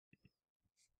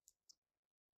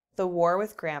The War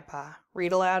with Grandpa.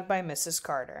 Read aloud by Mrs.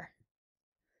 Carter.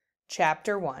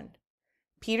 Chapter 1.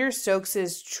 Peter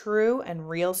Stokes's True and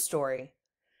Real Story.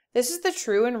 This is the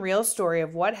true and real story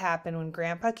of what happened when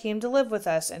Grandpa came to live with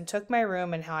us and took my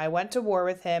room, and how I went to war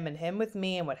with him and him with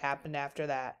me, and what happened after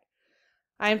that.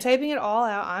 I am typing it all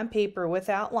out on paper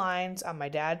without lines on my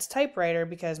dad's typewriter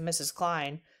because Mrs.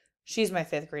 Klein, she's my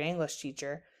 5th grade English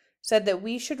teacher, said that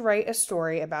we should write a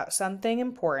story about something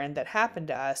important that happened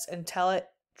to us and tell it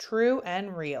true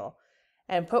and real,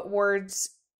 and put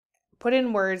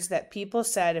in words that people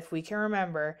said if we can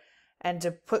remember, and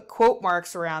to put quote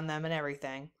marks around them and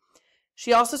everything.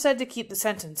 She also said to keep the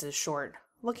sentences short.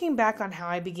 Looking back on how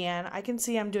I began, I can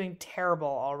see I'm doing terrible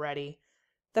already.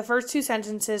 The first 2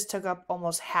 sentences took up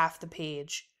almost half the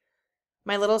page.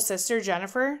 My little sister,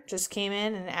 Jennifer, just came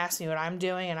in and asked me what I'm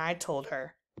doing, and I told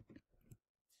her.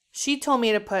 She told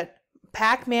me to put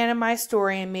Pac-Man in my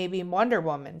story and maybe Wonder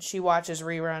Woman. She watches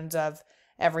reruns of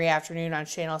every afternoon on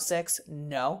Channel 6.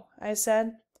 No, I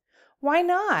said. Why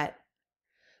not?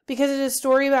 Because it's a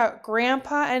story about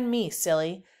Grandpa and me,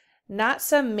 silly. Not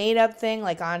some made-up thing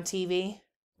like on TV.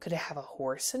 Could it have a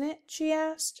horse in it? She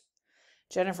asked.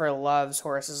 Jennifer loves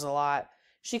horses a lot.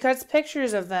 She cuts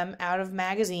pictures of them out of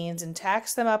magazines and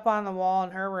tacks them up on the wall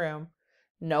in her room.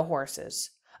 No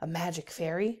horses. A magic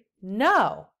fairy?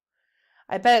 No.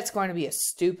 I bet it's going to be a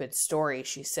stupid story,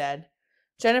 she said.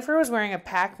 Jennifer was wearing a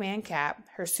Pac-Man cap,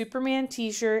 her Superman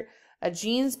t-shirt, a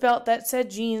jeans belt that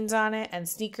said jeans on it, and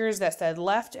sneakers that said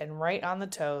left and right on the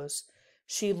toes.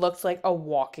 She looked like a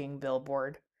walking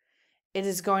billboard. It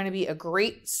is going to be a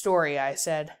great story, I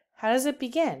said. How does it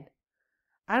begin?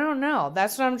 I don't know.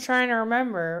 That's what I'm trying to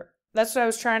remember. That's what I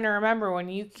was trying to remember when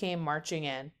you came marching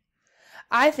in.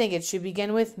 I think it should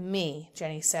begin with me,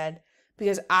 Jenny said,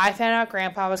 because I found out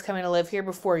Grandpa was coming to live here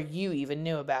before you even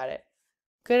knew about it.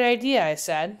 Good idea, I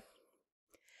said.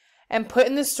 And put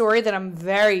in the story that I'm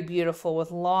very beautiful with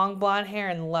long blonde hair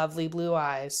and lovely blue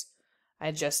eyes.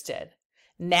 I just did.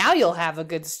 Now you'll have a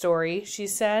good story, she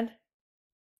said.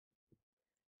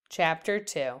 Chapter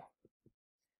 2.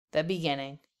 The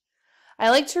Beginning.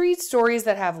 I like to read stories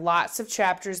that have lots of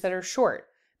chapters that are short,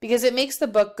 because it makes the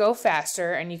book go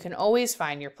faster and you can always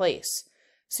find your place.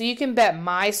 So you can bet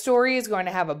my story is going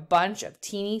to have a bunch of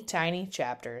teeny tiny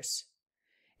chapters.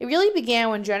 It really began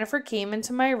when Jennifer came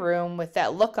into my room with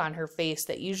that look on her face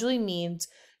that usually means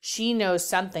she knows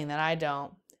something that I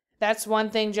don't. That's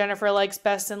one thing Jennifer likes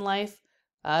best in life.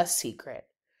 A secret.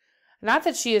 Not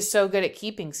that she is so good at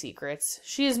keeping secrets.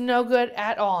 She is no good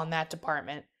at all in that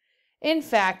department. In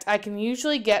fact, I can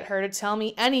usually get her to tell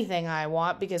me anything I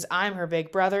want because I'm her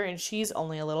big brother and she's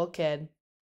only a little kid.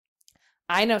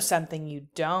 I know something you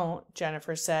don't,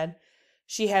 Jennifer said.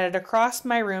 She headed across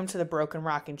my room to the broken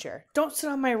rocking chair. Don't sit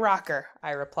on my rocker,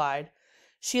 I replied.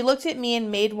 She looked at me and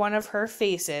made one of her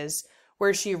faces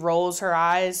where she rolls her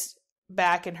eyes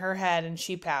back in her head and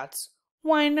she pouts.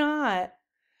 Why not?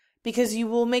 Because you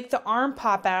will make the arm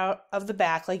pop out of the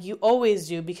back like you always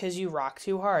do because you rock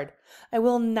too hard. I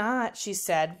will not, she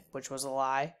said, which was a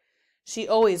lie. She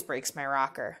always breaks my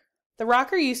rocker. The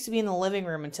rocker used to be in the living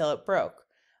room until it broke.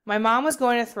 My mom was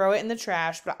going to throw it in the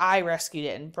trash, but I rescued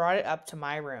it and brought it up to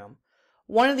my room.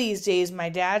 One of these days, my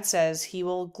dad says he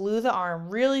will glue the arm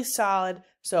really solid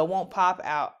so it won't pop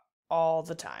out all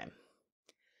the time.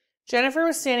 Jennifer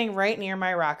was standing right near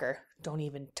my rocker. Don't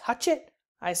even touch it,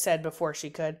 I said before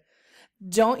she could.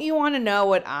 Don't you want to know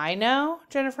what I know?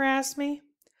 Jennifer asked me.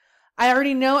 I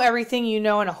already know everything you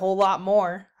know and a whole lot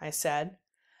more, I said.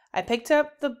 I picked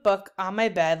up the book on my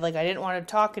bed like I didn't want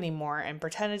to talk anymore and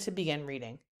pretended to begin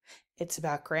reading. It's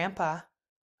about Grandpa.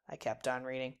 I kept on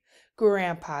reading.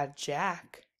 Grandpa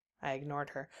Jack. I ignored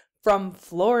her. From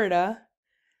Florida.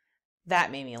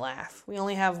 That made me laugh. We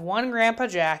only have one Grandpa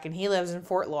Jack and he lives in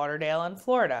Fort Lauderdale in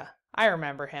Florida. I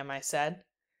remember him, I said.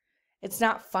 It's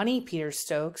not funny, Peter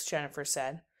Stokes, Jennifer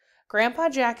said. Grandpa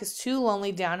Jack is too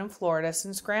lonely down in Florida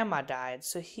since Grandma died,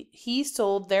 so he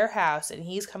sold their house and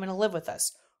he's coming to live with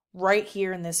us, right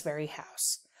here in this very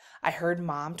house. I heard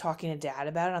Mom talking to Dad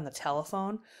about it on the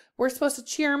telephone. We're supposed to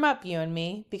cheer him up, you and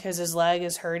me, because his leg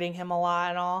is hurting him a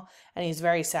lot and all, and he's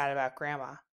very sad about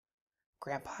Grandma.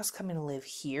 Grandpa's coming to live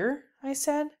here? I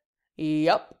said.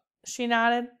 Yup, she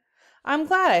nodded. I'm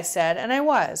glad, I said, and I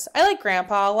was. I like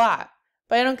Grandpa a lot.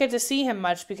 But I don't get to see him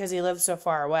much because he lives so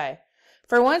far away.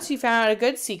 For once you found out a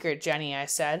good secret, Jenny, I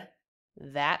said.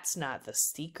 That's not the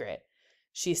secret,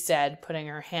 she said, putting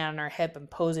her hand on her hip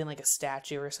and posing like a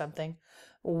statue or something.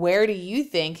 Where do you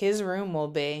think his room will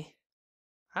be?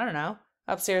 I don't know.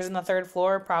 Upstairs on the 3rd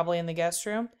floor, probably in the guest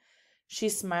room. She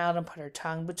smiled and put her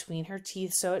tongue between her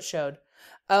teeth so it showed.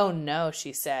 Oh no,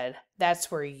 she said. That's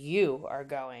where you are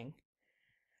going.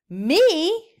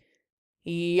 Me?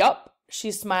 Yup.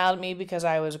 She smiled at me because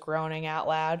I was groaning out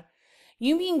loud.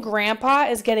 You mean Grandpa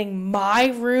is getting my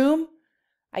room?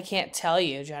 I can't tell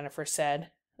you, Jennifer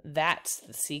said. That's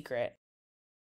the secret.